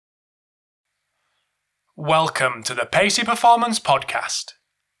Welcome to the Pacey Performance Podcast.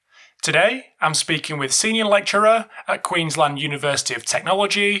 Today, I'm speaking with Senior Lecturer at Queensland University of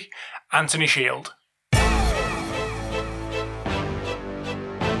Technology, Anthony Shield.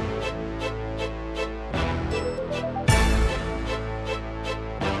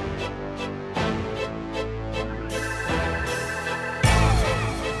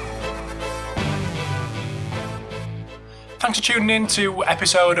 Thanks for tuning in to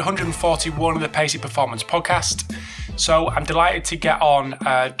episode 141 of the Pacey Performance Podcast. So I'm delighted to get on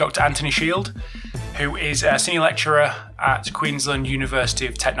Dr. Anthony Shield, who is a Senior Lecturer at Queensland University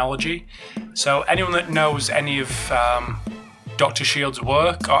of Technology. So anyone that knows any of Dr. Shield's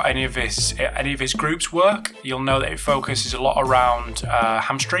work or any of his group's work, you'll know that it focuses a lot around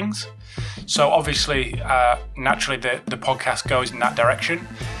hamstrings. So obviously, naturally, the podcast goes in that direction.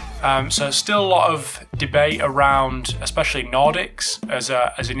 So still a lot of debate around, especially Nordics, as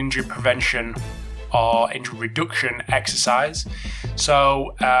an injury prevention or injury reduction exercise.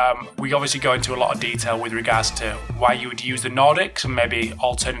 So we obviously go into a lot of detail with regards to why you would use the Nordics and maybe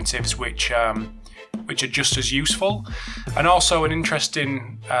alternatives which are just as useful, and also an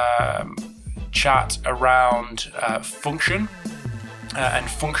interesting chat around function and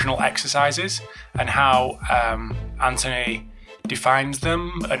functional exercises and how Anthony defines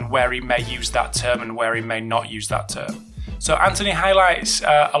them and where he may use that term and where he may not use that term. So Anthony highlights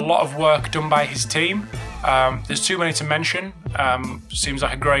a lot of work done by his team. There's too many to mention. Seems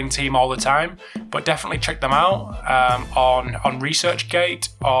like a growing team all the time, but definitely check them out on ResearchGate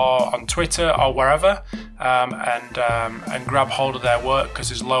or on Twitter or wherever, and grab hold of their work because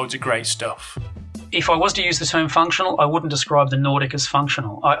there's loads of great stuff. If I was to use the term functional, I wouldn't describe the Nordic as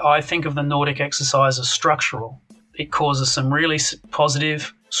functional. I think of the Nordic exercise as structural. It causes some really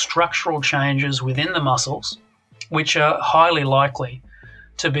positive structural changes within the muscles, which are highly likely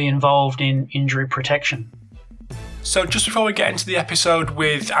to be involved in injury protection. So just before we get into the episode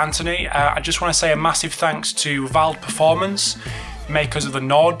with Anthony, I just want to say a massive thanks to Vald Performance, makers of the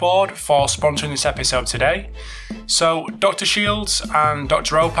NordBoard, for sponsoring this episode today. So Dr. Shields and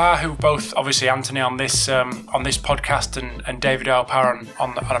Dr. Opar, who both obviously Anthony on this podcast and David Opar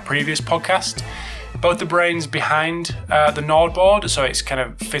on a previous podcast, both the brains behind the NordBoard, so it's kind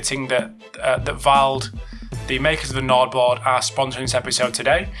of fitting that Vald, the makers of the NordBoard, are sponsoring this episode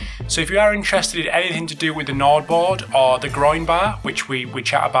today. So if you are interested in anything to do with the NordBoard or the groin bar, which we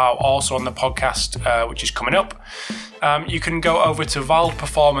chat about also on the podcast, which is coming up, you can go over to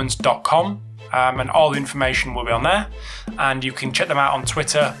valdperformance.com, and all the information will be on there. And you can check them out on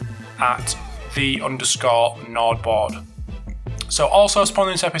Twitter at _NordBoard. So also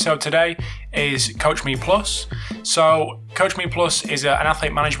sponsoring this episode today is Coach Me Plus. So Coach Me Plus is an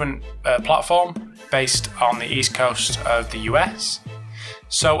athlete management platform based on the East Coast of the US.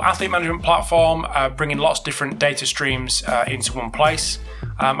 So athlete management platform, bringing lots of different data streams into one place.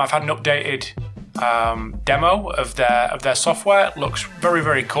 I've had an updated demo of their software. It looks very,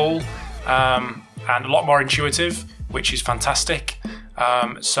 very cool and a lot more intuitive, which is fantastic.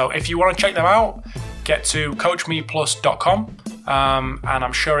 So if you want to check them out, get to coachmeplus.com. And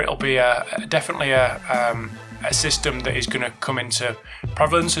I'm sure it'll be definitely a system that is going to come into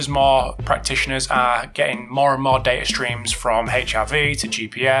prevalence as more practitioners are getting more and more data streams from HRV to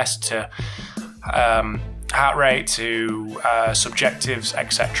GPS to heart rate to subjectives,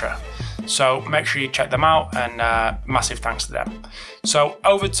 etc. So make sure you check them out, and massive thanks to them. So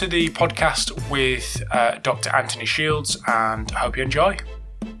over to the podcast with Dr. Anthony Shields, and I hope you enjoy.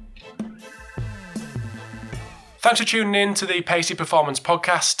 Thanks for tuning in to the Pacey Performance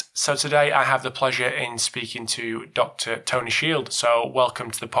Podcast. So today I have the pleasure in speaking to Dr. Tony Shield. So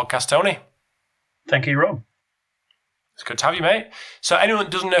welcome to the podcast, Tony. Thank you, Rob. It's good to have you, mate. So anyone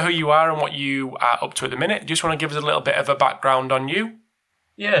that doesn't know who you are and what you are up to at the minute, just want to give us a little bit of a background on you?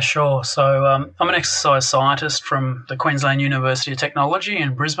 Yeah, sure. So I'm an exercise scientist from the Queensland University of Technology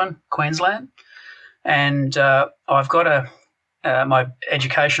in Brisbane, Queensland. And I've got my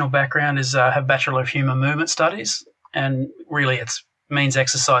educational background is I have Bachelor of Human Movement Studies, and really it means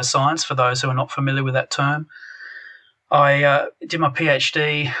exercise science for those who are not familiar with that term. I did my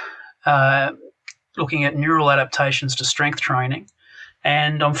PhD looking at neural adaptations to strength training,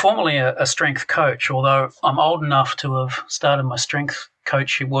 and I'm formerly a strength coach, although I'm old enough to have started my strength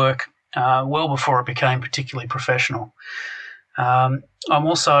coaching work well before it became particularly professional. I'm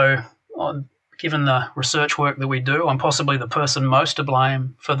also given the research work that we do, I'm possibly the person most to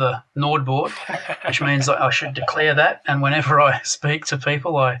blame for the NordBoard, which means I should declare that. And whenever I speak to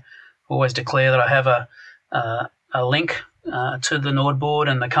people, I always declare that I have a link to the NordBoard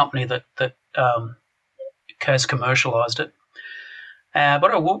and the company that has commercialised it.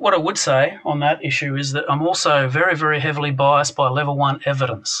 But what I would say on that issue is that I'm also very, very heavily biased by level 1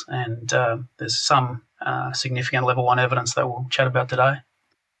 evidence, and there's some significant level 1 evidence that we'll chat about today.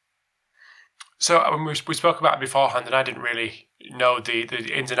 So we spoke about it beforehand, and I didn't really know the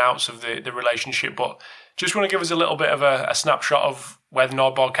ins and outs of the relationship, but just want to give us a little bit of a snapshot of where the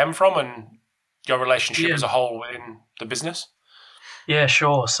Nordboard came from and your relationship as a whole within the business. Yeah,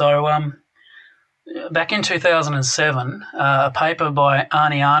 sure. So back in 2007, a paper by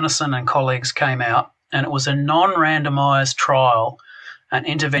Arne Arnesen and colleagues came out, and it was a non-randomised trial, an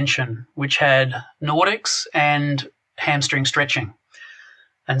intervention, which had Nordics and hamstring stretching.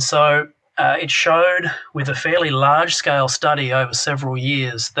 And so it showed, with a fairly large-scale study over several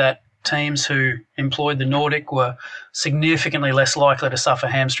years, that teams who employed the Nordic were significantly less likely to suffer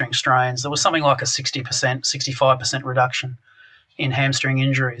hamstring strains. There was something like a 60%, 65% reduction in hamstring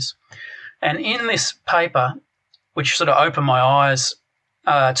injuries. And in this paper, which sort of opened my eyes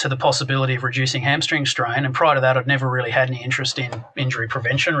to the possibility of reducing hamstring strain, and prior to that I'd never really had any interest in injury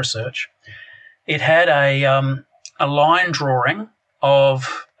prevention research, it had a line drawing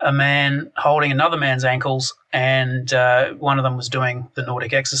of a man holding another man's ankles, and one of them was doing the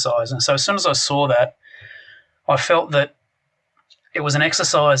Nordic exercise. And so as soon as I saw that, I felt that it was an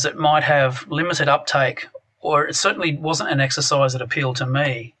exercise that might have limited uptake, or it certainly wasn't an exercise that appealed to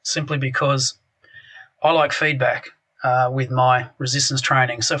me, simply because I like feedback with my resistance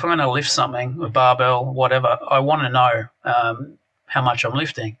training. So if I'm going to lift something, a barbell, whatever, I want to know how much I'm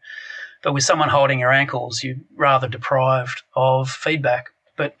lifting. But with someone holding your ankles, you're rather deprived of feedback.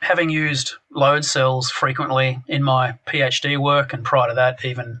 But having used load cells frequently in my PhD work, and prior to that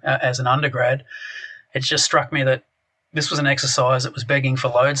even as an undergrad, it just struck me that this was an exercise that was begging for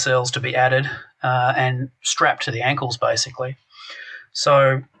load cells to be added and strapped to the ankles, basically.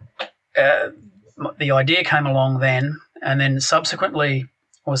 So the idea came along then, and then subsequently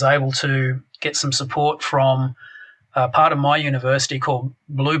was able to get some support from part of my university called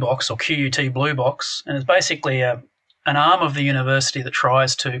Blue Box, or QUT Blue Box, and it's basically an arm of the university that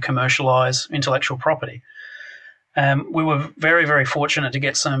tries to commercialise intellectual property. We were very, very fortunate to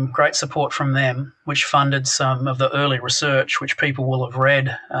get some great support from them, which funded some of the early research, which people will have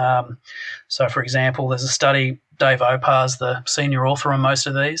read. So, for example, there's a study, Dave Opar's the senior author on most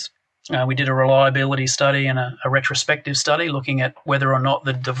of these. We did a reliability study and a retrospective study looking at whether or not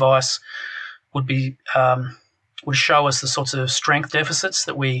the device would show us the sorts of strength deficits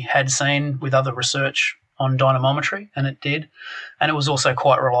that we had seen with other research on dynamometry, and it did. And it was also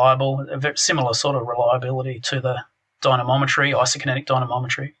quite reliable, a very similar sort of reliability to the dynamometry, isokinetic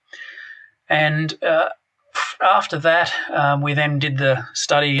dynamometry. And after that, we then did the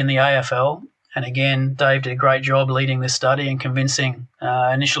study in the AFL. And again, Dave did a great job leading this study and convincing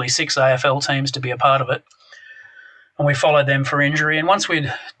initially 6 AFL teams to be a part of it. And we followed them for injury. And once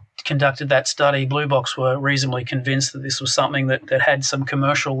we'd conducted that study, Blue Box were reasonably convinced that this was something that had some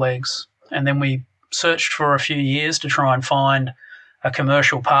commercial legs. And then we searched for a few years to try and find a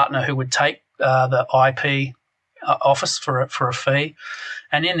commercial partner who would take the IP office for a fee.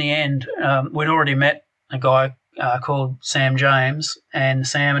 And in the end, we'd already met a guy called Sam James, and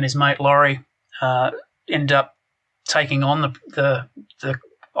Sam and his mate Laurie ended up taking on the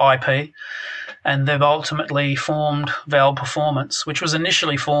IP, and they've ultimately formed Val Performance, which was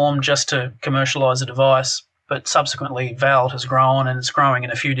initially formed just to commercialise the device, but subsequently Val has grown, and it's growing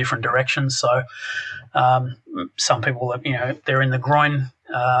in a few different directions. So some people, they're in the groin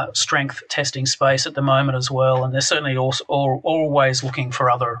strength testing space at the moment as well, and they're certainly also always looking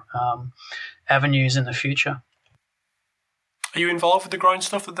for other avenues in the future. Are you involved with the groin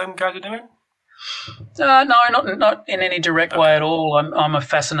stuff that them guys are doing? No, not in any direct way at all. I'm a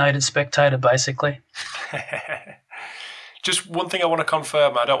fascinated spectator, basically. Just one thing I want to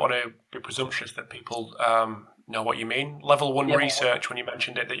confirm, I don't want to be presumptuous that people know what you mean. Level 1 research, when you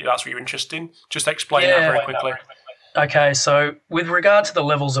mentioned it, that's what you're interested in. Just explain that very quickly. Okay, so with regard to the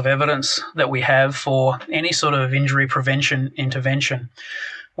levels of evidence that we have for any sort of injury prevention intervention,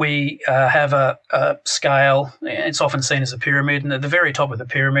 we have a scale. It's often seen as a pyramid, and at the very top of the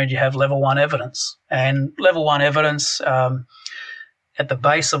pyramid you have level 1 evidence. And level 1 evidence, at the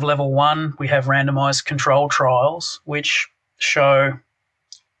base of level 1, we have randomised control trials which show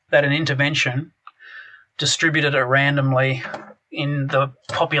that an intervention distributed randomly in the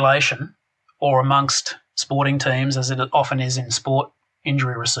population or amongst sporting teams, as it often is in sport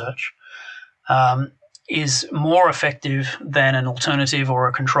injury research, is more effective than an alternative or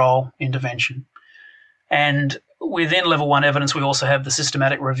a control intervention. And within level 1 evidence, we also have the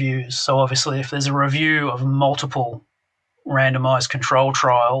systematic reviews. So obviously if there's a review of multiple randomized control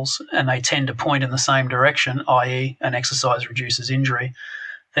trials and they tend to point in the same direction, i.e. an exercise reduces injury,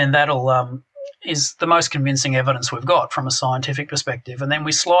 then that'll is the most convincing evidence we've got from a scientific perspective. And then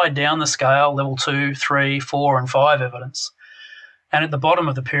we slide down the scale, level 2, 3, 4 and 5 evidence. And at the bottom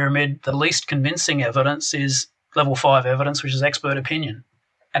of the pyramid, the least convincing evidence is level 5 evidence, which is expert opinion.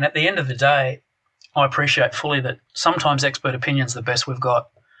 And at the end of the day, I appreciate fully that sometimes expert opinion is the best we've got.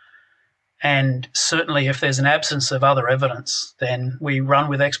 And certainly if there's an absence of other evidence, then we run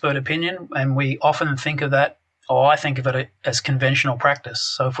with expert opinion, and we often think of that, or I think of it as conventional practice.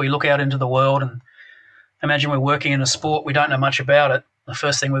 So if we look out into the world and imagine we're working in a sport, we don't know much about it, the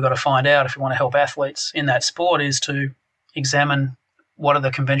first thing we've got to find out if we want to help athletes in that sport is to examine what are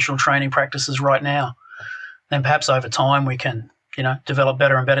the conventional training practices right now. Then perhaps over time we can, develop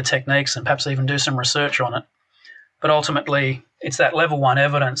better and better techniques and perhaps even do some research on it. But ultimately, it's that level 1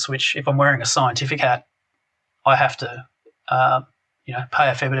 evidence, which if I'm wearing a scientific hat, I have to, pay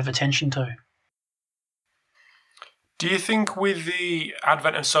a fair bit of attention to. Do you think with the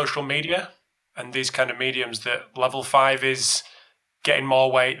advent of social media and these kind of mediums that level 5 is getting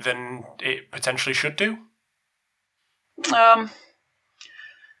more weight than it potentially should do?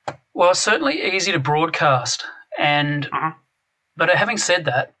 Well, it's certainly easy to broadcast, but having said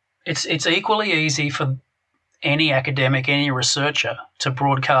that, it's equally easy for any academic, any researcher to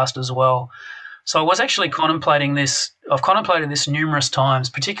broadcast as well. So I was actually contemplating this. I've contemplated this numerous times,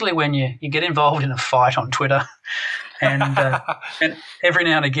 particularly when you get involved in a fight on Twitter, and every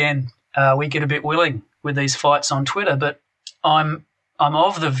now and again we get a bit willing with these fights on Twitter. But I'm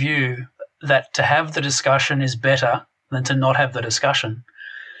of the view that to have the discussion is better than to not have the discussion.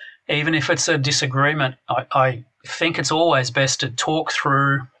 Even if it's a disagreement, I think it's always best to talk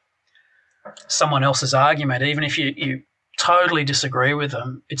through someone else's argument. Even if you totally disagree with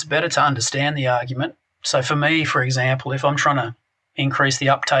them, it's better to understand the argument. So for me, for example, if I'm trying to increase the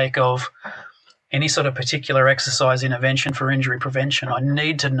uptake of any sort of particular exercise intervention for injury prevention, I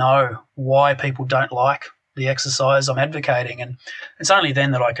need to know why people don't like the exercise I'm advocating. And it's only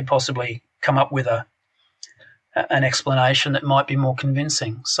then that I could possibly come up with an explanation that might be more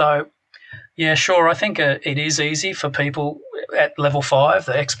convincing. So, yeah, sure, I think it is easy for people at level 5,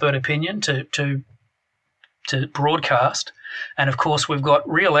 the expert opinion, to broadcast. And, of course, we've got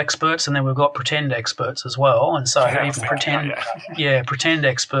real experts and then we've got pretend experts as well. And so pretend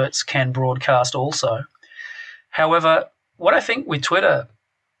experts can broadcast also. However, what I think with Twitter,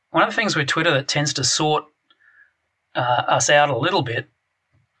 one of the things with Twitter that tends to sort us out a little bit,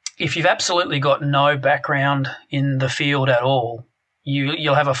 if you've absolutely got no background in the field at all,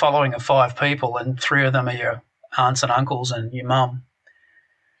 you'll have a following of 5 people and 3 of them are your aunts and uncles and your mum.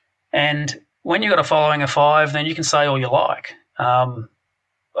 And when you've got a following of 5, then you can say all you like. I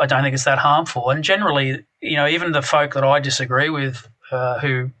don't think it's that harmful. And generally, even the folk that I disagree with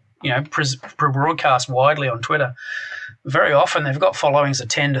who, broadcast widely on Twitter, very often they've got followings of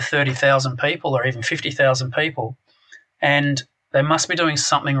 10 to 30,000 people or even 50,000 people. And they must be doing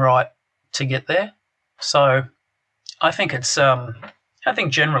something right to get there. So I think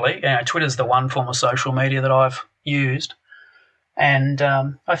generally, Twitter's the one form of social media that I've used. And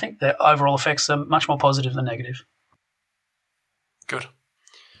I think the overall effects are much more positive than negative. Good.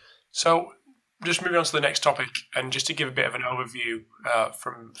 So just moving on to the next topic, and just to give a bit of an overview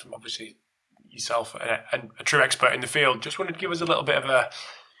from obviously yourself and a true expert in the field, just wanted to give us a little bit of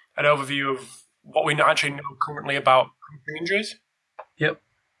an overview of what we actually know currently about hamstring injuries. Yep.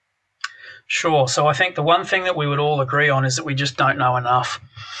 Sure. So I think the one thing that we would all agree on is that we just don't know enough.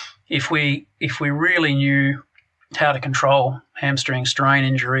 If we really knew how to control hamstring strain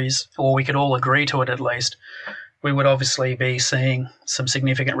injuries, or we could all agree to it at least, we would obviously be seeing some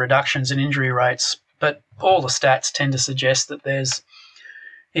significant reductions in injury rates. But all the stats tend to suggest that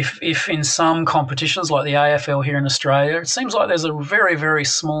if in some competitions like the AFL here in Australia, it seems like there's a very, very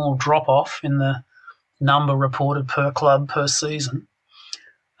small drop-off in the number reported per club per season.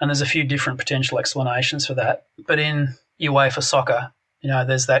 And there's a few different potential explanations for that. But in UEFA soccer,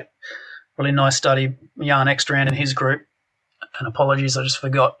 there's that really nice study, Jan Ekstrand and his group, and apologies, I just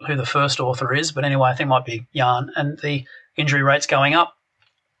forgot who the first author is, but anyway, I think it might be Jan, and the injury rate's going up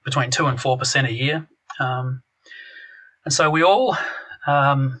between 2 and 4% a year. And so we all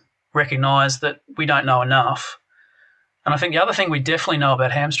recognise that we don't know enough. And I think the other thing we definitely know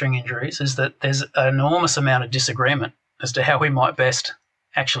about hamstring injuries is that there's an enormous amount of disagreement as to how we might best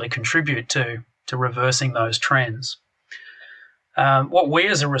actually contribute to reversing those trends. What we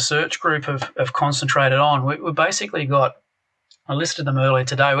as a research group have concentrated on, we've basically got, I listed them earlier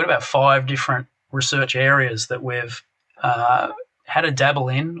today, we've got about 5 different research areas that we've had a dabble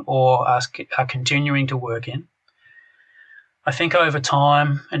in or are continuing to work in. I think over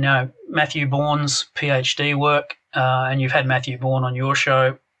time, and Matthew Bourne's PhD work, and you've had Matthew Bourne on your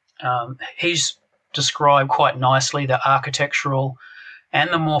show, he's described quite nicely the architectural and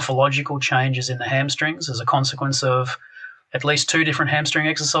the morphological changes in the hamstrings as a consequence of at least 2 different hamstring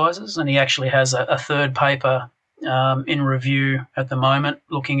exercises. And he actually has a third paper in review at the moment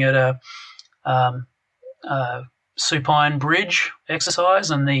looking at a supine bridge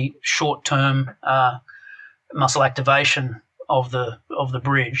exercise and the short-term muscle activation of the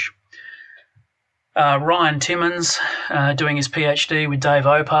bridge. Ryan Timmons doing his PhD with Dave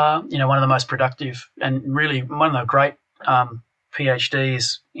Opar, one of the most productive and really one of the great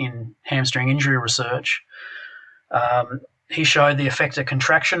PhDs in hamstring injury research. He showed the effector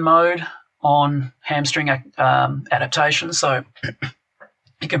contraction mode on hamstring adaptation. So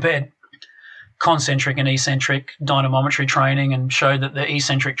he compared concentric and eccentric dynamometry training and showed that the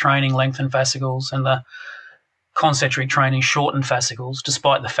eccentric training lengthened fascicles and the concentric training shortened fascicles,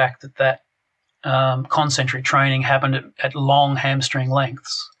 despite the fact that concentric training happened at long hamstring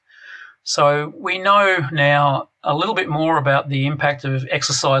lengths. So we know now a little bit more about the impact of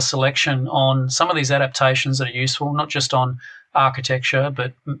exercise selection on some of these adaptations that are useful, not just on architecture,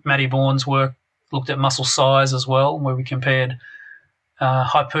 but Matty Bourne's work looked at muscle size as well, where we compared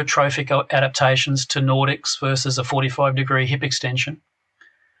hypertrophic adaptations to Nordics versus a 45-degree hip extension.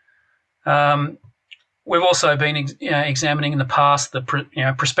 We've also been examining in the past,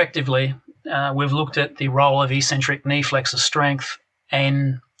 prospectively, we've looked at the role of eccentric knee flexor strength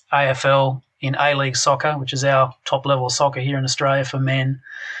in AFL in A-League soccer, which is our top level of soccer here in Australia for men,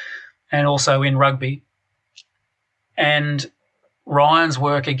 and also in rugby. And Ryan's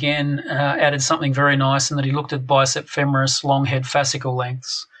work again added something very nice in that he looked at bicep femoris long head fascicle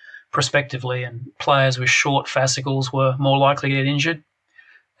lengths prospectively, and players with short fascicles were more likely to get injured,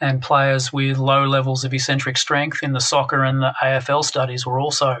 and players with low levels of eccentric strength in the soccer and the AFL studies were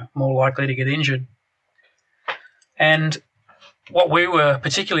also more likely to get injured. And what we were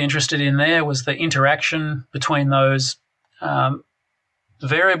particularly interested in there was the interaction between those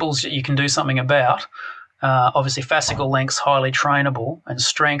variables that you can do something about. Obviously, fascicle length's highly trainable and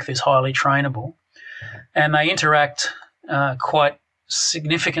strength is highly trainable. And they interact quite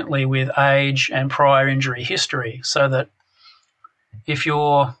significantly with age and prior injury history, so that if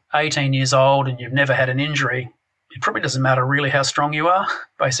you're 18 years old and you've never had an injury, it probably doesn't matter really how strong you are.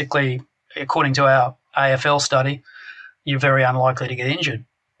 Basically, according to our AFL study, you're very unlikely to get injured.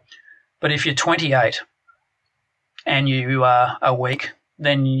 But if you're 28 and you are weak,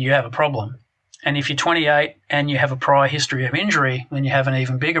 then you have a problem. And if you're 28 and you have a prior history of injury, then you have an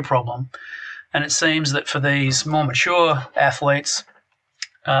even bigger problem. And it seems that for these more mature athletes,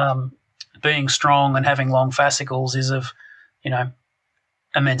 being strong and having long fascicles is of,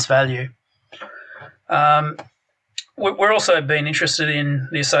 immense value. We're also been interested in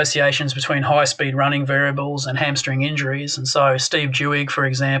the associations between high-speed running variables and hamstring injuries. And so Steve Dewig, for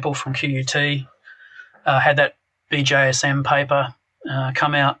example, from QUT, had that BJSM paper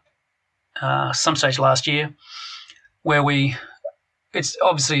come out some stage last year, where it's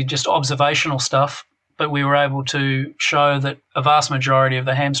obviously just observational stuff, but we were able to show that a vast majority of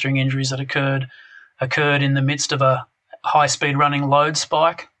the hamstring injuries that occurred in the midst of a high-speed running load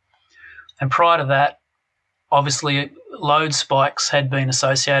spike. And prior to that, obviously, load spikes had been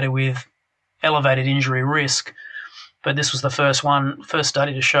associated with elevated injury risk, but this was the first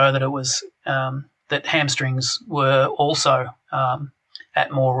study to show that it was that hamstrings were also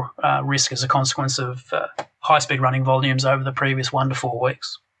at more risk as a consequence of high-speed running volumes over the previous 1 to 4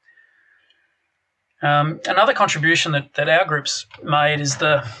 weeks. Another contribution that our group's made is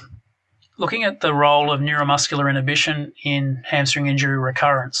looking at the role of neuromuscular inhibition in hamstring injury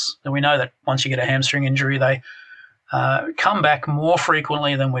recurrence. And we know that once you get a hamstring injury, they come back more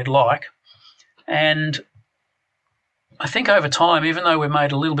frequently than we'd like. And I think over time, even though we've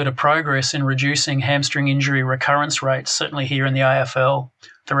made a little bit of progress in reducing hamstring injury recurrence rates, certainly here in the AFL,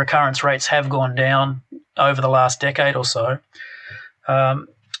 the recurrence rates have gone down over the last decade or so.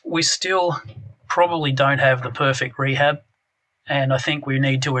 We still probably don't have the perfect rehab, and I think we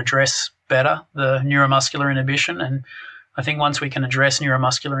need to address better the neuromuscular inhibition. And I think once we can address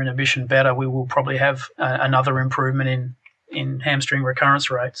neuromuscular inhibition better, we will probably have another improvement in hamstring recurrence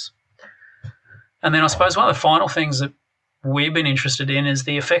rates. And then I suppose one of the final things that we've been interested in is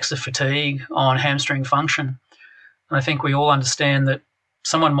the effects of fatigue on hamstring function. And I think we all understand that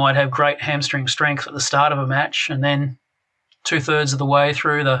someone might have great hamstring strength at the start of a match, and then 2/3 of the way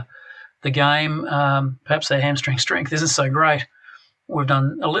through the game, perhaps their hamstring strength isn't so great. We've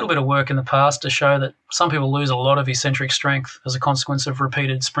done a little bit of work in the past to show that some people lose a lot of eccentric strength as a consequence of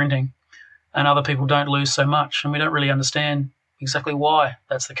repeated sprinting, and other people don't lose so much. And we don't really understand exactly why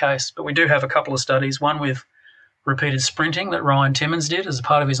that's the case. But we do have a couple of studies, one with repeated sprinting that Ryan Timmins did as a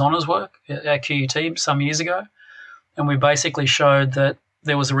part of his honours work at QUT some years ago. And we basically showed that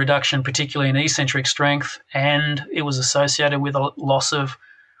there was a reduction, particularly in eccentric strength, and it was associated with a loss of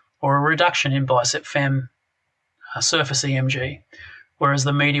or a reduction in bicep fem surface EMG, whereas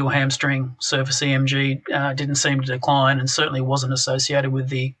the medial hamstring surface EMG didn't seem to decline and certainly wasn't associated with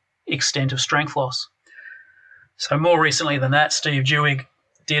the extent of strength loss. So more recently than that, Steve Dewig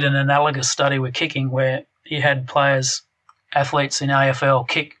did an analogous study with kicking where he had athletes in AFL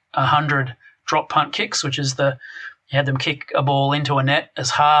kick 100 drop punt kicks, which is he had them kick a ball into a net as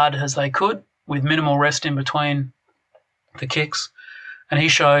hard as they could with minimal rest in between the kicks. And he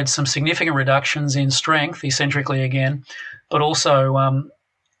showed some significant reductions in strength, eccentrically again, but also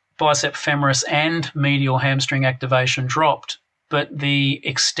bicep femoris and medial hamstring activation dropped. But the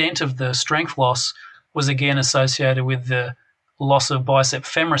extent of the strength loss was again associated with the loss of bicep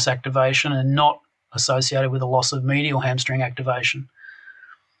femoris activation and not associated with a loss of medial hamstring activation.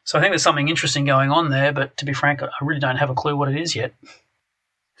 So I think there's something interesting going on there, but to be frank, I really don't have a clue what it is yet.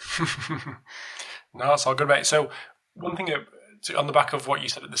 No, that's all good, mate. So one thing on the back of what you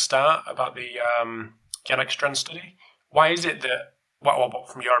said at the start about the Yannick Strand study, why is it that, well,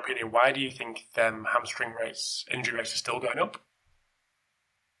 from your opinion, why do you think them hamstring rates, injury rates are still going up?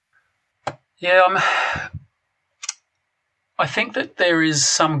 Yeah, I think that there is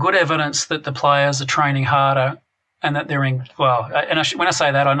some good evidence that the players are training harder and that they're in, when I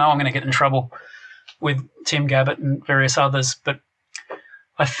say that, I know I'm going to get in trouble with Tim Gabbett and various others, but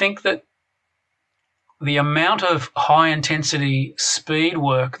I think that the amount of high-intensity speed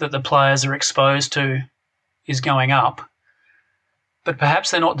work that the players are exposed to is going up, but perhaps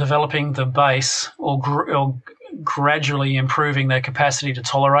they're not developing the base or gradually improving their capacity to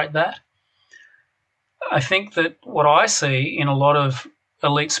tolerate that. I think that what I see in a lot of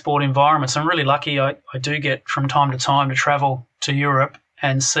elite sport environments, I'm really lucky I do get from time to time to travel to Europe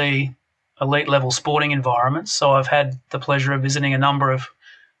and see elite level sporting environments. So I've had the pleasure of visiting a number of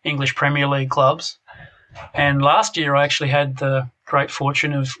English Premier League clubs. And last year I actually had the great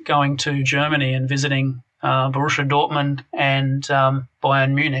fortune of going to Germany and visiting Borussia Dortmund and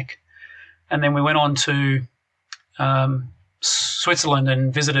Bayern Munich. And then we went on to Switzerland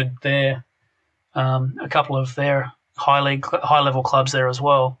and visited a couple of their high-level clubs there as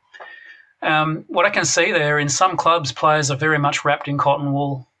well. What I can see there, in some clubs, players are very much wrapped in cotton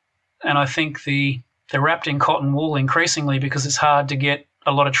wool, and I think they're wrapped in cotton wool increasingly because it's hard to get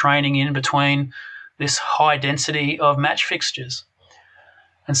a lot of training in between this high density of match fixtures.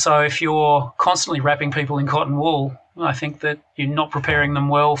 And so if you're constantly wrapping people in cotton wool, I think that you're not preparing them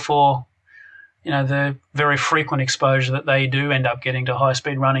well for, the very frequent exposure that they do end up getting to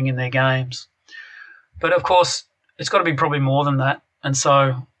high-speed running in their games. But of course, it's got to be probably more than that. And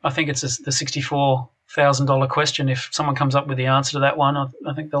so I think it's the $64,000 question. If someone comes up with the answer to that one,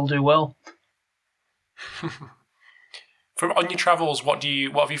 I think they'll do well. On your travels, what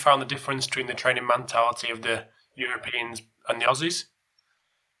have you found the difference between the training mentality of the Europeans and the Aussies?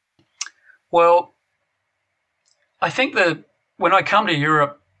 Well, I think that when I come to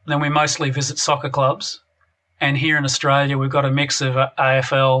Europe, then we mostly visit soccer clubs. And here in Australia, we've got a mix of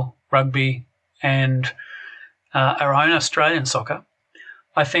AFL, rugby, and our own Australian soccer.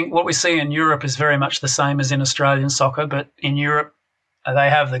 I think what we see in Europe is very much the same as in Australian soccer, but in Europe they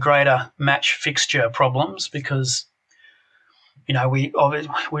have the greater match fixture problems because, I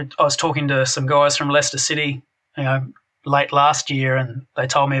was talking to some guys from Leicester City, late last year, and they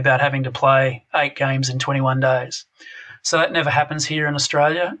told me about having to play 8 games in 21 days. So that never happens here in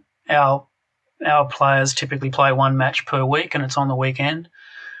Australia. Our players typically play 1 match per week, and it's on the weekend.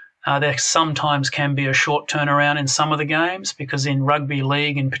 There sometimes can be a short turnaround in some of the games because in rugby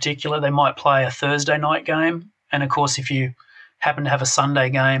league in particular, they might play a Thursday night game. And, of course, if you happen to have a Sunday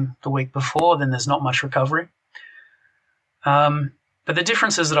game the week before, then there's not much recovery. But the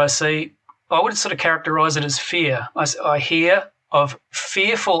differences that I see, I would sort of characterise it as fear. I hear of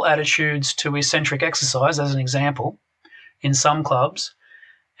fearful attitudes to eccentric exercise, as an example, in some clubs.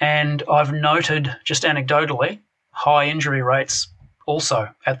 And I've noted, just anecdotally, high injury rates also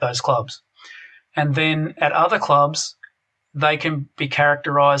at those clubs. And then at other clubs, they can be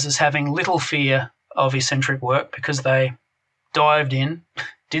characterised as having little fear of eccentric work because they dived in,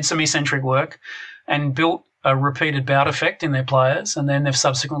 did some eccentric work, and built a repeated bout effect in their players, and then they've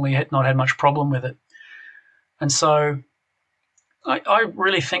subsequently not had much problem with it. And so I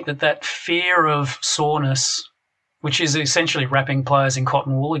really think that fear of soreness, which is essentially wrapping players in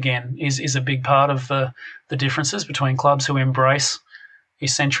cotton wool again, is a big part of the differences between clubs who embrace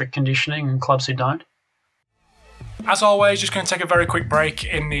eccentric conditioning and clubs who don't. As always, just going to take a very quick break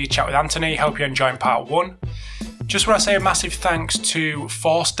in the chat with Anthony. Hope you're enjoying part 1. Just want to say a massive thanks to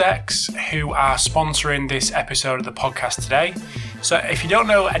ForceDecks, who are sponsoring this episode of the podcast today. So if you don't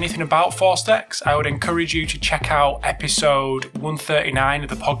know anything about ForceDecks, I would encourage you to check out episode 139 of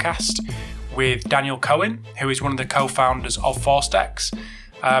the podcast with Daniel Cohen, who is one of the co-founders of ForceDecks.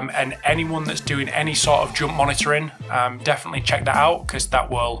 And anyone that's doing any sort of jump monitoring, definitely check that out, because that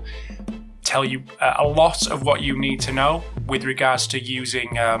will tell you a lot of what you need to know with regards to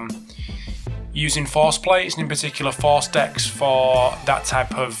using force plates, and in particular ForceDecks for that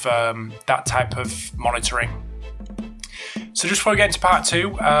type of monitoring. So just before we get into part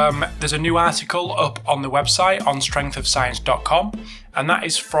 2, there's a new article up on the website on strengthofscience.com, and that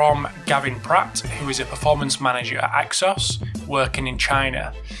is from Gavin Pratt, who is a performance manager at Axos, working in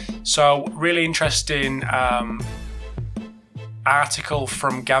China. So really interesting article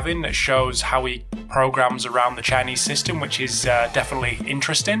from Gavin that shows how he programs around the Chinese system, which is definitely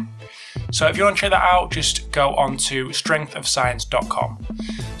interesting. So if you want to check that out, just go on to strengthofscience.com.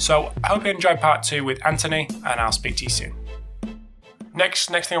 So I hope you enjoyed part 2 with Anthony, and I'll speak to you soon. Next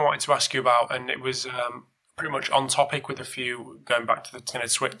thing I wanted to ask you about, and it was pretty much on topic with a few, going back to the kind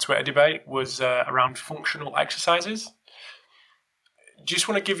of Twitter debate, was around functional exercises. Do you just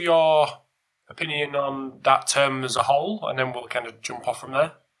want to give your opinion on that term as a whole, and then we'll kind of jump off from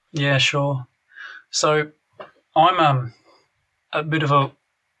there? Yeah, sure. So I'm a bit of a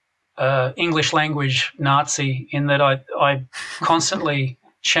English language Nazi in that I constantly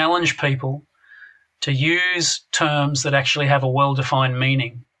challenge people to use terms that actually have a well-defined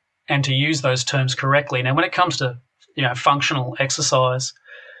meaning and to use those terms correctly. Now, when it comes to functional exercise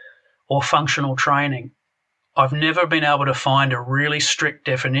or functional training, I've never been able to find a really strict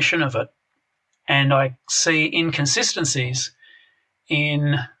definition of it, and I see inconsistencies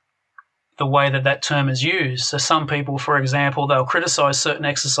in the way that term is used. So some people, for example, they'll criticise certain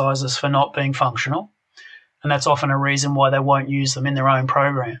exercises for not being functional, and that's often a reason why they won't use them in their own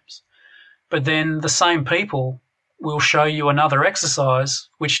programs. But then the same people will show you another exercise,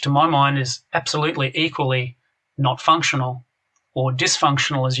 which to my mind is absolutely equally not functional or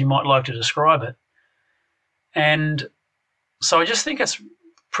dysfunctional, as you might like to describe it. And so I just think it's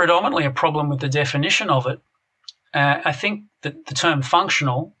predominantly a problem with the definition of it. I think that the term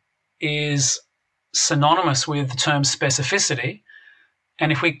functional is synonymous with the term specificity.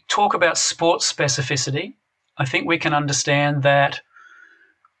 And if we talk about sports specificity, I think we can understand that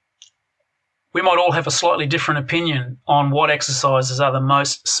we might all have a slightly different opinion on what exercises are the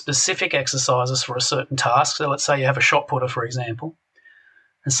most specific exercises for a certain task. So let's say you have a shot putter, for example,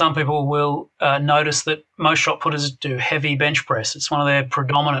 and some people will notice that most shot putters do heavy bench press. It's one of their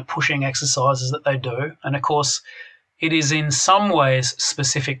predominant pushing exercises that they do. And of course, it is in some ways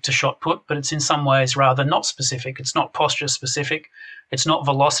specific to shot put, but it's in some ways rather not specific. It's not posture specific. It's not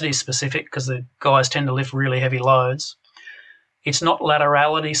velocity specific, because the guys tend to lift really heavy loads. It's not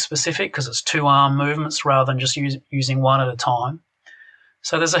laterality specific, because it's 2 arm movements rather than just using one at a time.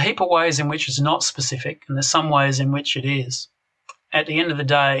 So there's a heap of ways in which it's not specific, and there's some ways in which it is. At the end of the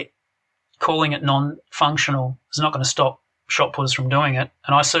day, calling it non-functional is not going to stop shot putters from doing it.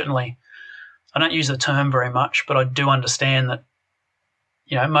 And I don't use the term very much, but I do understand that,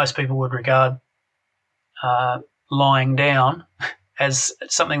 most people would regard lying down as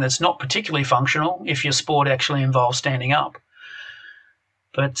something that's not particularly functional if your sport actually involves standing up.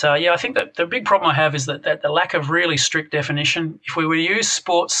 But I think that the big problem I have is that the lack of really strict definition. If we were to use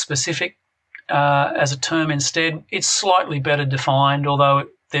sports specific as a term instead, it's slightly better defined, although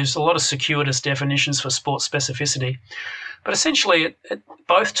there's a lot of circuitous definitions for sports specificity. But essentially,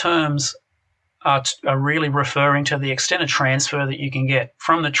 both terms are really referring to the extent of transfer that you can get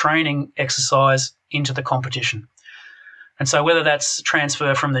from the training exercise into the competition. And so whether that's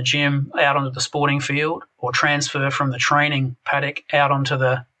transfer from the gym out onto the sporting field or transfer from the training paddock out onto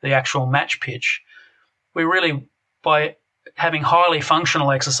the actual match pitch, we really, by having highly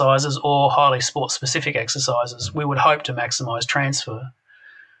functional exercises or highly sport-specific exercises, we would hope to maximise transfer.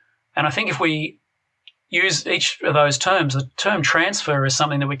 And I think if we use each of those terms, the term transfer is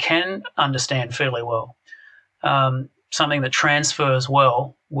something that we can understand fairly well. Something that transfers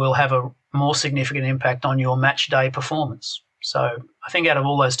well will have a more significant impact on your match day performance. So I think out of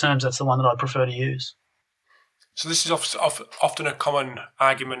all those terms, that's the one that I prefer to use. So this is often a common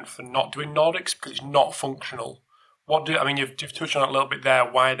argument for not doing Nordics because it's not functional. You've touched on it a little bit there,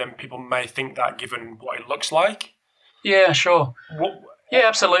 why then people may think that given what it looks like? Yeah, sure. Yeah,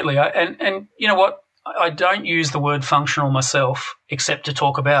 absolutely. And you know what? I don't use the word functional myself, except to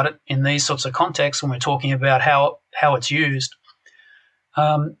talk about it in these sorts of contexts when we're talking about how it's used.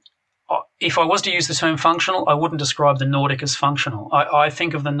 if I was to use the term functional, I wouldn't describe the Nordic as functional. I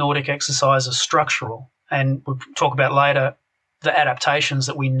think of the Nordic exercise as structural, and we'll talk about later the adaptations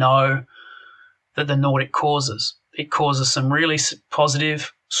that we know that the Nordic causes. It causes some really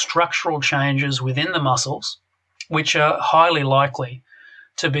positive structural changes within the muscles, which are highly likely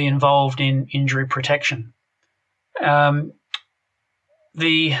to be involved in injury protection.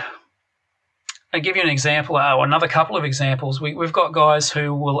 I'll give you an example, or another couple of examples. We've got guys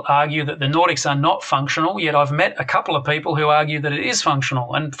who will argue that the Nordics are not functional, yet I've met a couple of people who argue that it is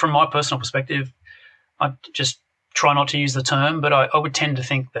functional. And from my personal perspective, I just try not to use the term, but I would tend to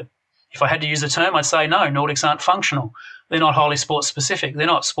think that if I had to use the term, I'd say no, Nordics aren't functional. They're not highly sport-specific. They're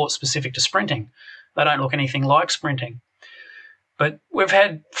not sport-specific to sprinting. They don't look anything like sprinting. But we've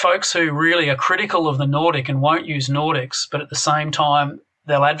had folks who really are critical of the Nordic and won't use Nordics, but at the same time,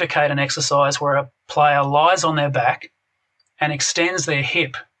 they'll advocate an exercise where a player lies on their back and extends their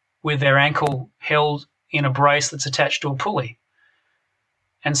hip with their ankle held in a brace that's attached to a pulley.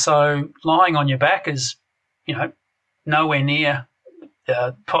 And so lying on your back is, nowhere near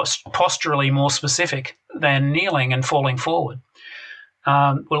posturally more specific than kneeling and falling forward.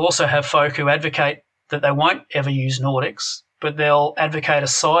 We'll also have folk who advocate that they won't ever use Nordics, but they'll advocate a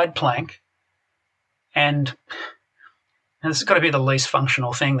side plank, and it's got to be the least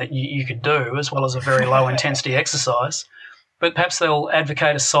functional thing that you could do, as well as a very low intensity exercise. But perhaps they'll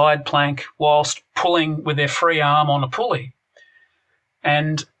advocate a side plank whilst pulling with their free arm on a pulley.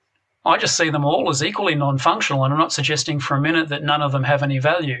 And I just see them all as equally non-functional, and I'm not suggesting for a minute that none of them have any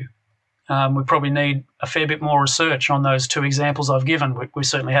value. We probably need a fair bit more research on those two examples I've given. We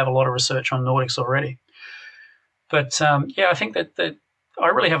certainly have a lot of research on Nordics already. But, I think that I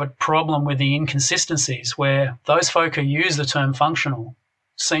really have a problem with the inconsistencies where those folk who use the term functional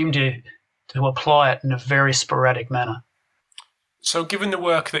seem to apply it in a very sporadic manner. So given the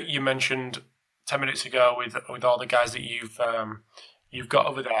work that you mentioned 10 minutes ago with all the guys that you've got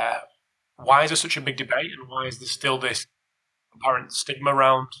over there, why is there such a big debate, and why is there still this apparent stigma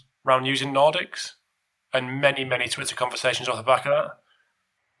around using Nordics, and many, many Twitter conversations off the back of that?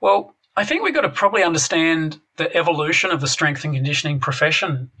 Well, I think we've got to probably understand the evolution of the strength and conditioning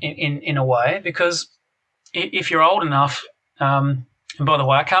profession in a way, because if you're old enough, and by the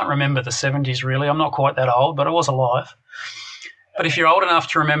way, I can't remember the 70s really, I'm not quite that old, but I was alive. But if you're old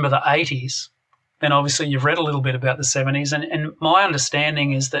enough to remember the 80s, then obviously you've read a little bit about the 70s. And my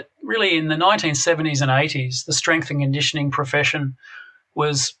understanding is that really in the 1970s and 80s, the strength and conditioning profession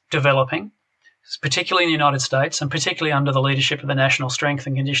was developing, particularly in the United States, and particularly under the leadership of the National Strength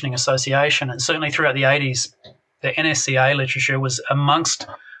and Conditioning Association. And certainly throughout the 80s, the NSCA literature was amongst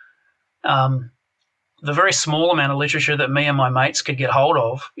the very small amount of literature that me and my mates could get hold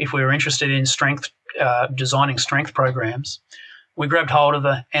of if we were interested in designing strength programs. We grabbed hold of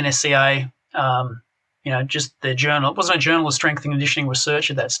the NSCA, just their journal. It wasn't a journal of strength and conditioning research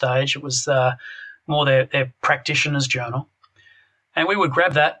at that stage. It was more their practitioner's journal. And we would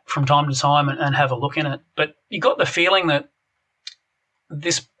grab that from time to time and have a look in it. But you got the feeling that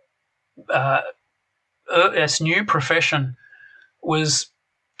this new profession was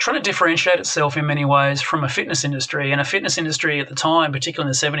trying to differentiate itself in many ways from a fitness industry, and a fitness industry at the time, particularly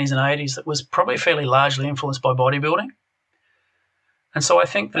in the 70s and 80s, that was probably fairly largely influenced by bodybuilding. And so I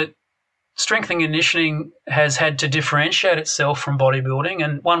think that strength and conditioning has had to differentiate itself from bodybuilding,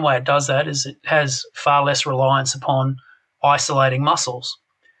 and one way it does that is it has far less reliance upon isolating muscles.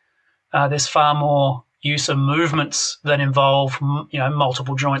 There's far more use of movements that involve,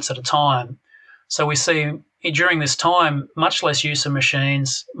 multiple joints at a time. So we see during this time much less use of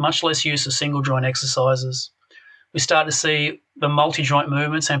machines, much less use of single joint exercises. We start to see the multi-joint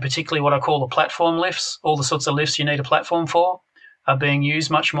movements, and particularly what I call the platform lifts, all the sorts of lifts you need a platform for, are being used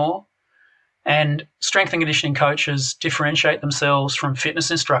much more. And strength and conditioning coaches differentiate themselves from fitness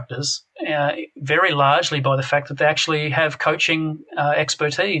instructors very largely by the fact that they actually have coaching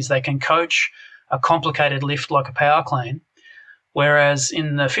expertise. They can coach a complicated lift like a power clean, whereas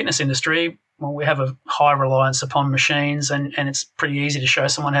in the fitness industry, we have a high reliance upon machines, and it's pretty easy to show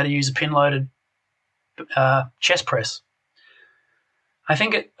someone how to use a pin-loaded chest press. I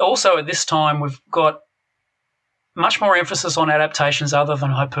think also at this time we've got much more emphasis on adaptations other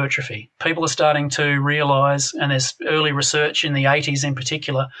than hypertrophy. People are starting to realise, and there's early research in the 80s in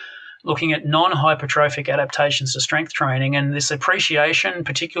particular, looking at non-hypertrophic adaptations to strength training, and this appreciation,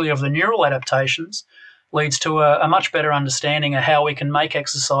 particularly of the neural adaptations, leads to a much better understanding of how we can make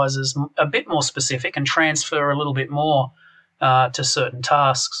exercises a bit more specific and transfer a little bit more to certain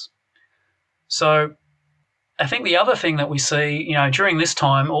tasks. So I think the other thing that we see, during this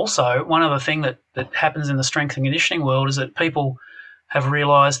time also, one other thing that happens in the strength and conditioning world is that people have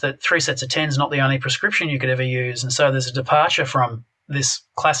realised that 3 sets of 10 is not the only prescription you could ever use. And so there's a departure from this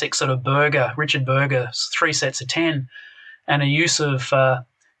classic sort of Richard Berger 3 sets of 10, and a use of,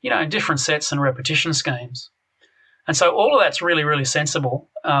 different sets and repetition schemes. And so all of that's really, really sensible,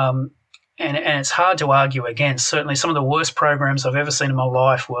 and it's hard to argue against. Certainly some of the worst programs I've ever seen in my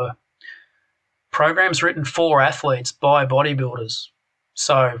life were programs written for athletes by bodybuilders.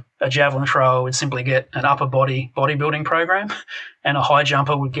 So a javelin thrower would simply get an upper body bodybuilding program, and a high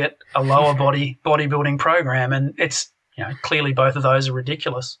jumper would get a lower body bodybuilding program. And it's, clearly both of those are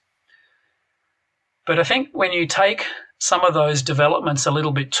ridiculous. But I think when you take some of those developments a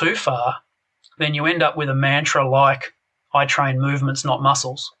little bit too far, then you end up with a mantra like, I train movements, not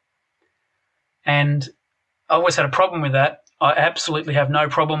muscles. And I always had a problem with that. I absolutely have no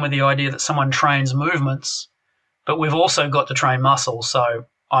problem with the idea that someone trains movements, but we've also got to train muscles. So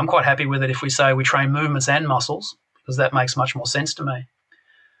I'm quite happy with it if we say we train movements and muscles, because that makes much more sense to me.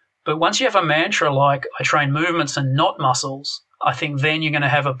 But once you have a mantra like, I train movements and not muscles, I think then you're going to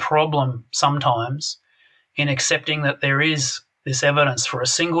have a problem sometimes in accepting that there is this evidence for a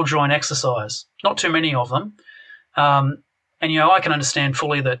single joint exercise, not too many of them. I can understand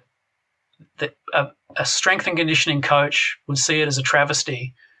fully that a strength and conditioning coach would see it as a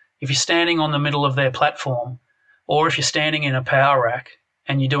travesty if you're standing on the middle of their platform, or if you're standing in a power rack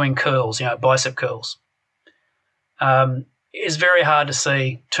and you're doing curls, bicep curls. It's very hard to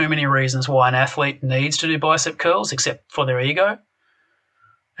see too many reasons why an athlete needs to do bicep curls except for their ego.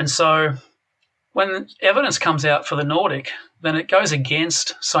 And so when evidence comes out for the Nordic, then it goes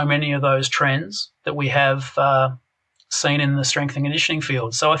against so many of those trends that we have seen in the strength and conditioning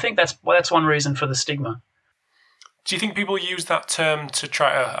field. So I think that's one reason for the stigma. Do you think people use that term to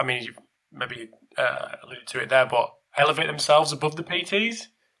try to, you maybe alluded to it there, but elevate themselves above the PTs?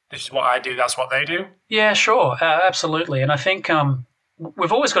 This is what I do, that's what they do? Yeah, sure, absolutely. And I think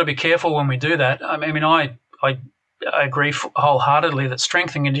we've always got to be careful when we do that. I agree wholeheartedly that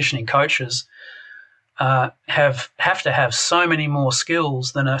strength and conditioning coaches have to have so many more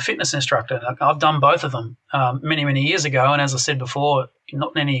skills than a fitness instructor. I've done both of them many, many years ago, and as I said before,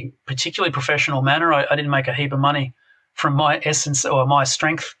 not in any particularly professional manner. I didn't make a heap of money from my essence or my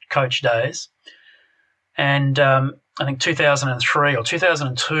strength coach days. And I think 2003 or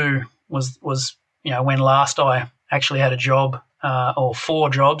 2002 was when last I actually had a job or 4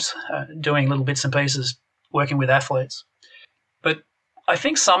 jobs doing little bits and pieces working with athletes. But I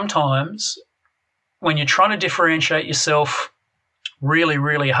think sometimes when you're trying to differentiate yourself really,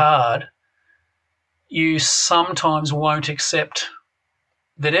 really hard, you sometimes won't accept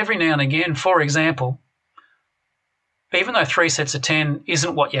that every now and again, for example, even though 3 sets of 10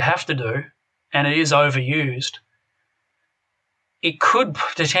 isn't what you have to do and it is overused, it could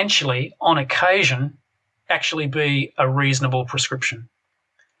potentially, on occasion, actually be a reasonable prescription.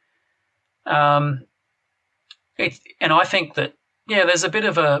 And I think that, there's a bit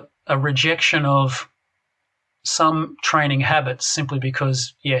of a rejection of some training habits simply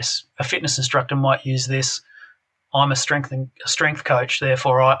because, yes, a fitness instructor might use this. I'm a strength coach,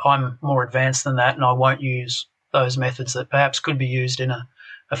 therefore I'm more advanced than that, and I won't use those methods that perhaps could be used in a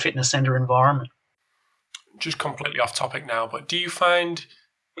fitness centre environment. Just completely off topic now, but do you find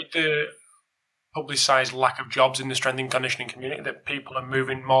with the publicised lack of jobs in the strength and conditioning community that people are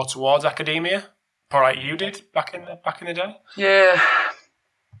moving more towards academia, like you did back in the day? Yeah,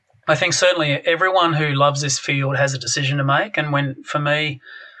 I think certainly everyone who loves this field has a decision to make. And for me,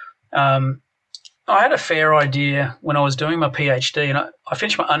 I had a fair idea when I was doing my PhD, and I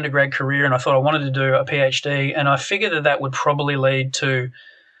finished my undergrad career and I thought I wanted to do a PhD, and I figured that would probably lead to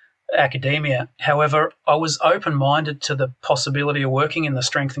academia. However, I was open-minded to the possibility of working in the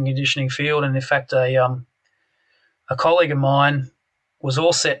strength and conditioning field, and in fact a colleague of mine was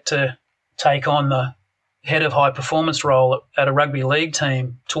all set to take on the head of high performance role at a rugby league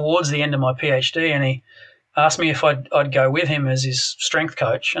team towards the end of my PhD, and he asked me if I'd go with him as his strength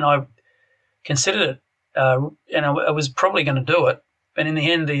coach, and I considered it, and I was probably going to do it. But in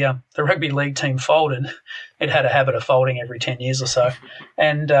the end, the rugby league team folded. It had a habit of folding every 10 years or so,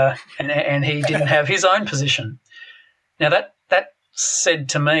 and he didn't have his own position. Now that said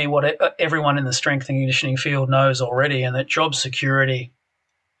to me what everyone in the strength and conditioning field knows already, and that job security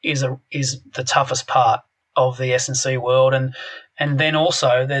is the toughest part of the S&C world, and then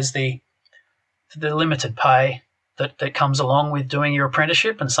also there's the limited pay that comes along with doing your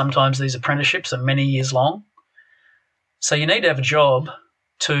apprenticeship, and sometimes these apprenticeships are many years long. So you need to have a job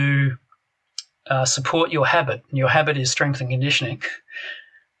to support your habit, and your habit is strength and conditioning.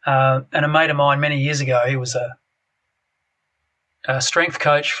 And a mate of mine many years ago, he was a strength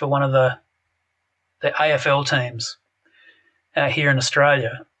coach for one of the AFL teams, here in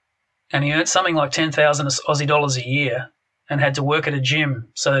Australia, and he earned something like 10,000 Aussie dollars a year and had to work at a gym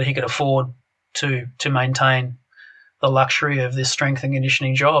so that he could afford to maintain the luxury of this strength and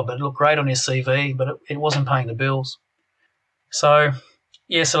conditioning job. It looked great on his CV, but it wasn't paying the bills. So,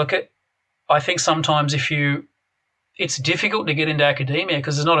 yes, look, I think sometimes it's difficult to get into academia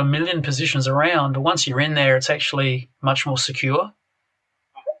because there's not a million positions around. Once you're in there, it's actually much more secure.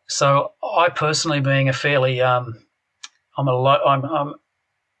 So I personally, being a fairly, I'm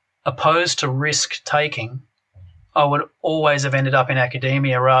opposed to risk taking, I would always have ended up in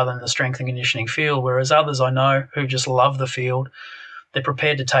academia rather than the strength and conditioning field, whereas others I know who just love the field, they're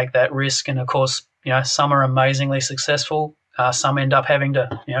prepared to take that risk. And, of course, some are amazingly successful. Some end up having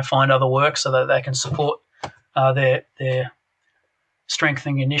to, find other work so that they can support their strength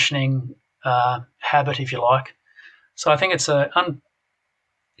and conditioning habit, if you like. So I think it's a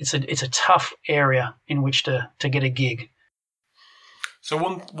tough area in which to get a gig. So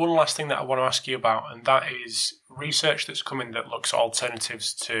one last thing that I want to ask you about, and that is research that's coming that looks at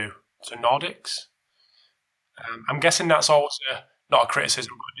alternatives to Nordics. I'm guessing that's always not a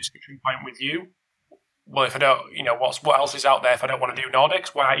criticism, but a discussion point with you. Well, if I don't, what else is out there if I don't want to do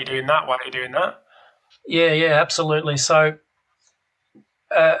Nordics? Why aren't you doing that? Why aren't you doing that? Yeah, absolutely. So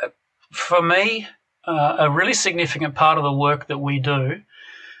for me, a really significant part of the work that we do,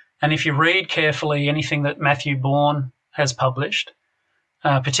 and if you read carefully anything that Matthew Bourne has published,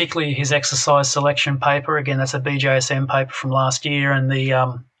 particularly his exercise selection paper, again, that's a BJSM paper from last year, and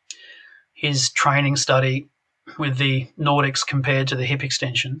his training study with the Nordics compared to the hip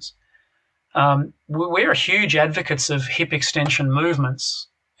extensions. We're huge advocates of hip extension movements,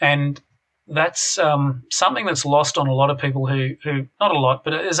 and that's something that's lost on a lot of people who not a lot, but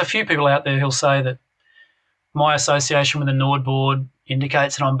there's a few people out there who'll say that my association with the Nord board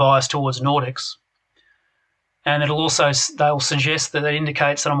indicates that I'm biased towards Nordics. And they'll suggest that it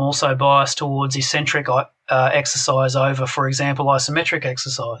indicates that I'm also biased towards eccentric exercise over, for example, isometric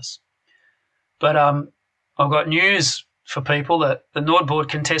exercise. But I've got news for people that the Nord board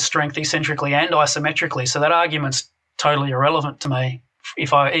can test strength eccentrically and isometrically, so that argument's totally irrelevant to me,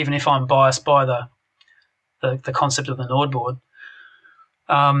 even if I'm biased by the concept of the Nord board.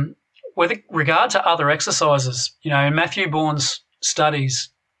 With regard to other exercises, in Matthew Bourne's studies,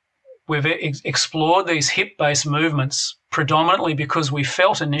 we've explored these hip-based movements predominantly because we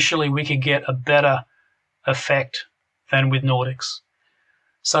felt initially we could get a better effect than with Nordics.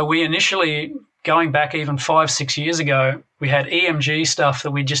 So we initially, going back even 5-6 years ago, we had EMG stuff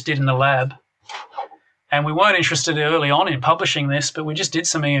that we just did in the lab. And we weren't interested early on in publishing this, but we just did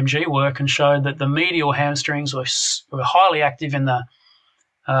some EMG work and showed that the medial hamstrings were highly active in the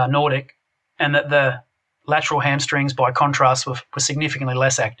Nordic, and that the lateral hamstrings, by contrast, were significantly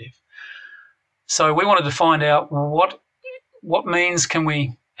less active. So we wanted to find out what means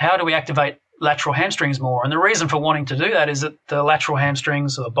how do we activate lateral hamstrings more? And the reason for wanting to do that is that the lateral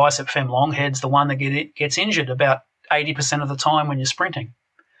hamstrings, or the bicep fem long head's the one that gets injured about 80% of the time when you're sprinting.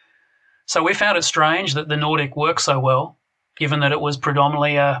 So we found it strange that the Nordic worked so well, given that it was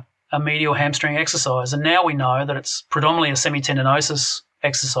predominantly a medial hamstring exercise. And now we know that it's predominantly a semitendinosus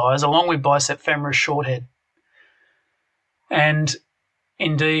exercise, along with bicep femoris short head. And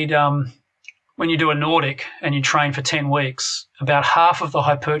indeed, when you do a Nordic and you train for 10 weeks, about half of the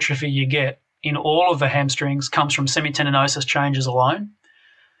hypertrophy you get in all of the hamstrings comes from semitendinosus changes alone.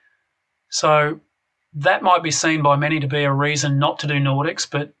 So that might be seen by many to be a reason not to do Nordics,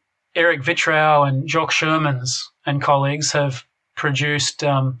 but Eric Vitrow and Jock Shermans and colleagues have produced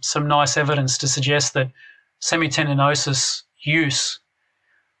some nice evidence to suggest that semitendinosus use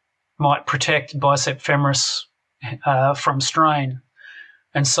might protect bicep femoris from strain.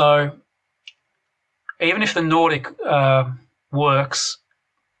 And so even if the Nordic works,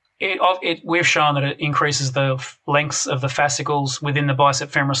 we've shown that it increases the lengths of the fascicles within the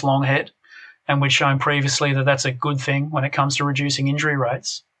bicep femoris long head, and we've shown previously that that's a good thing when it comes to reducing injury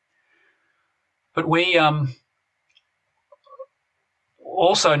rates. But we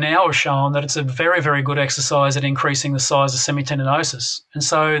also now have shown that it's a very, very good exercise at increasing the size of semitendinosus. And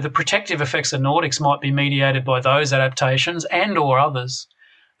so the protective effects of Nordics might be mediated by those adaptations and or others.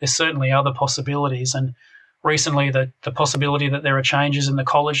 There's certainly other possibilities. And recently the possibility that there are changes in the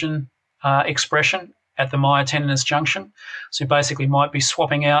collagen expression at the myotendinous junction. So you basically might be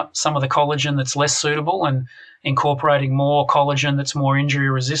swapping out some of the collagen that's less suitable and incorporating more collagen that's more injury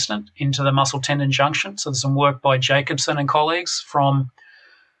resistant into the muscle tendon junction. So there's some work by Jacobson and colleagues from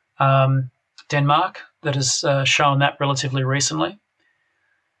Denmark that has shown that relatively recently.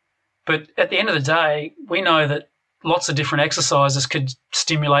 But at the end of the day, we know that lots of different exercises could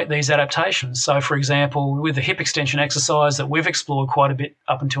stimulate these adaptations. So, for example, with the hip extension exercise that we've explored quite a bit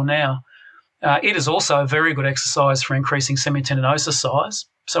up until now, it is also a very good exercise for increasing semitendinosus size.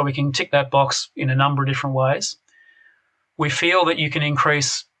 So we can tick that box in a number of different ways. We feel that you can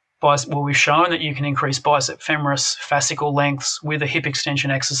increase, we've shown that you can increase bicep femoris fascicle lengths with a hip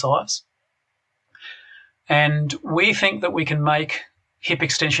extension exercise. And we think that we can make hip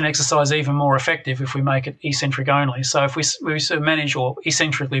extension exercise even more effective if we make it eccentric only. So if we sort of manage, or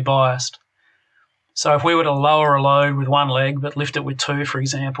eccentrically biased. So if we were to lower a load with one leg but lift it with two, for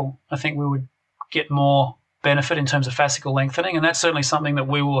example, I think we would get more benefit in terms of fascicle lengthening, and that's certainly something that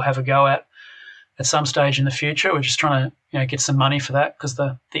we will have a go at some stage in the future. We're just trying to get some money for that because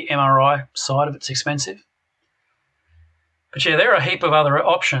the MRI side of it's expensive. But yeah, there are a heap of other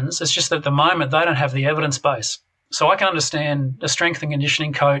options. It's just that at the moment they don't have the evidence base. So I can understand a strength and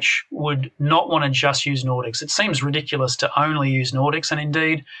conditioning coach would not want to just use Nordics. It seems ridiculous to only use Nordics, and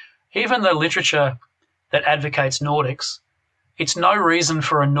indeed, even the literature that advocates Nordics, it's no reason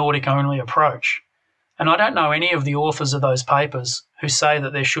for a Nordic-only approach. And I don't know any of the authors of those papers who say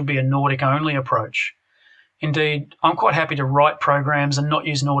that there should be a Nordic-only approach. Indeed, I'm quite happy to write programs and not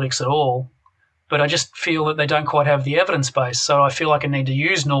use Nordics at all, but I just feel that they don't quite have the evidence base, so I feel like I need to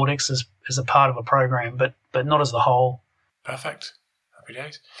use Nordics as a part of a program, but not as the whole. Perfect. Happy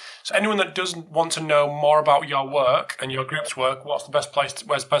days. So anyone that doesn't want to know more about your work and your group's work, where's the best place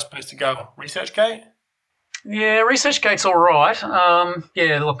to go? ResearchGate? Yeah, ResearchGate's all right.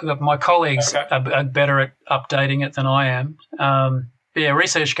 Look, my colleagues are better at updating it than I am.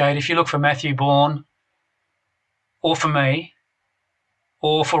 ResearchGate, if you look for Matthew Bourne, or for me,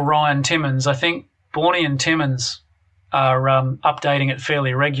 or for Ryan Timmins, I think Bourne and Timmins are updating it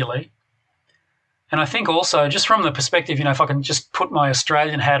fairly regularly. And I think also, just from the perspective, if I can just put my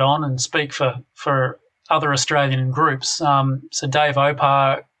Australian hat on and speak for other Australian groups. So Dave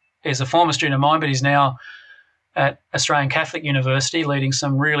Opar is a former student of mine, but he's now at Australian Catholic University leading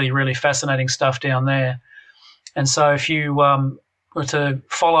some really, really fascinating stuff down there. And so if you were to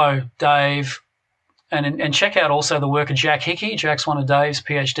follow Dave and check out also the work of Jack Hickey, Jack's one of Dave's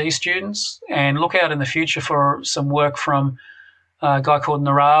PhD students, and look out in the future for some work from a guy called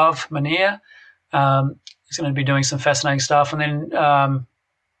Nirav Munir. He's going to be doing some fascinating stuff. And then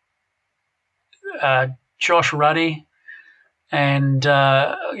Josh Ruddy and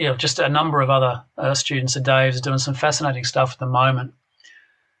just a number of other students of Dave's doing some fascinating stuff at the moment.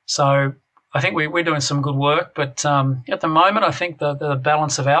 So I think we're doing some good work, but at the moment I think the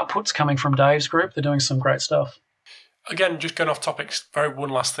balance of outputs coming from Dave's group, they're doing some great stuff. Again, just going off topics, one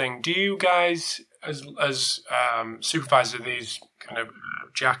last thing. Do you guys, as supervisors of these kind of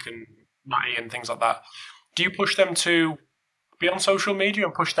Jack and Matty and things like that, do you push them to be on social media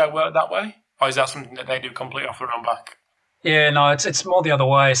and push their work that way? Or is that something that they do completely off their own back? Yeah, no, it's more the other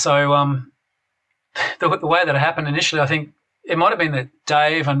way. So the way that it happened initially, I think it might have been that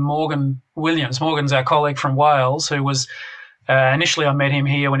Dave and Morgan Williams, Morgan's our colleague from Wales, who was initially I met him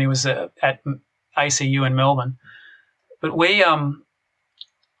here when he was at ACU in Melbourne. But I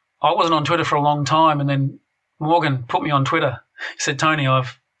wasn't on Twitter for a long time, and then Morgan put me on Twitter. He said, "Tony,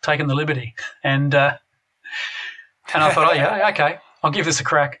 I've taken the liberty," and I thought, "Oh yeah, okay, I'll give this a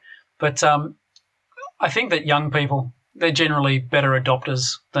crack." But I think that young people, they're generally better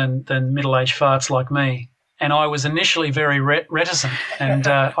adopters than middle-aged farts like me. And I was initially very reticent, and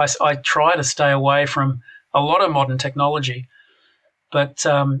I try to stay away from a lot of modern technology. But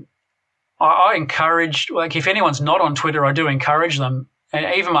I encourage, if anyone's not on Twitter, I do encourage them. And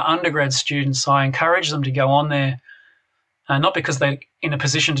even my undergrad students, I encourage them to go on there, not because they're in a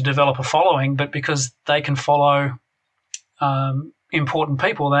position to develop a following, but because they can follow important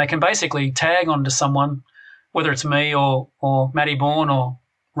people. They can basically tag onto someone, whether it's me or Matty Bourne or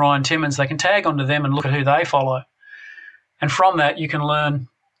Ryan Timmins. They can tag onto them and look at who they follow. And from that, you can learn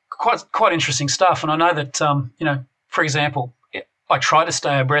quite interesting stuff. And I know that, for example, I try to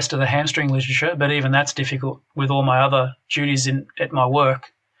stay abreast of the hamstring literature, but even that's difficult with all my other duties at my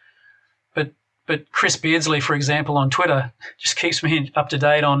work. But Chris Beardsley, for example, on Twitter just keeps me up to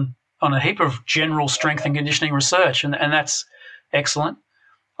date on a heap of general strength and conditioning research, and that's excellent.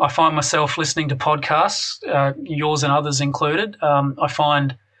 I find myself listening to podcasts, yours and others included. I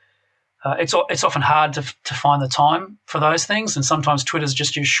find it's often hard to find the time for those things, and sometimes Twitter's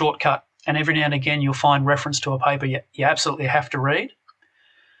just your shortcut. And every now and again, you'll find reference to a paper you absolutely have to read,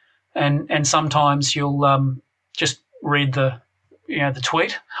 and sometimes you'll just read the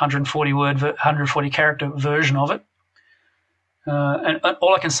tweet, 140 character version of it. And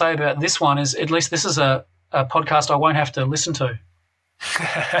all I can say about this one is, at least this is a podcast I won't have to listen to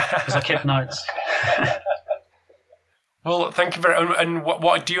because I kept notes. Well, thank you very much. And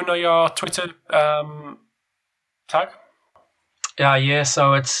what do you know your Twitter tag? Yeah,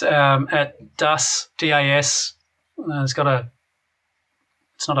 so it's at DAS, DAS. It's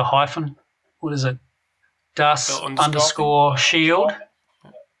not a hyphen. What is it? DAS _ shield.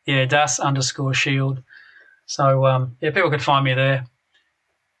 Yeah, DAS _ shield. So, people could find me there.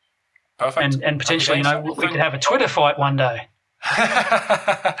 Perfect. And potentially, we could have a Twitter fight one day.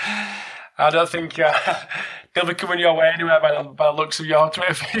 I don't think they'll be coming your way anyway by the looks of your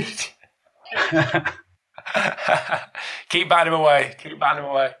Twitter feed. Keep batting them away.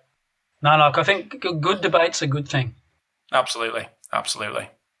 No, I think good debate's a good thing. Absolutely.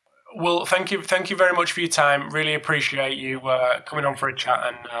 Well, thank you very much for your time. Really appreciate you coming on for a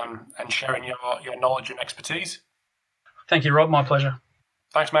chat and sharing your knowledge and expertise. Thank you, Rob. My pleasure.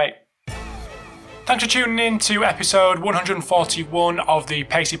 Thanks, mate. Thanks for tuning in to episode 141 of the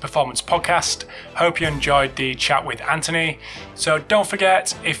Pacey Performance Podcast. Hope you enjoyed the chat with Anthony. So don't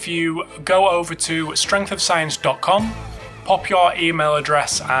forget, if you go over to strengthofscience.com, pop your email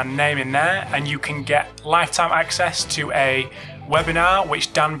address and name in there, and you can get lifetime access to a webinar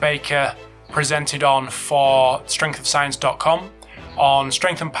which Dan Baker presented on for strengthofscience.com on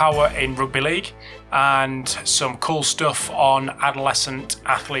strength and power in rugby league, and some cool stuff on adolescent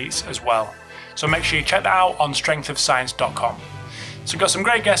athletes as well. So make sure you check that out on strengthofscience.com. So we've got some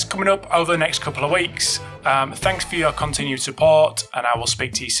great guests coming up over the next couple of weeks. Thanks for your continued support, and I will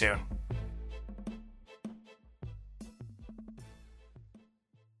speak to you soon.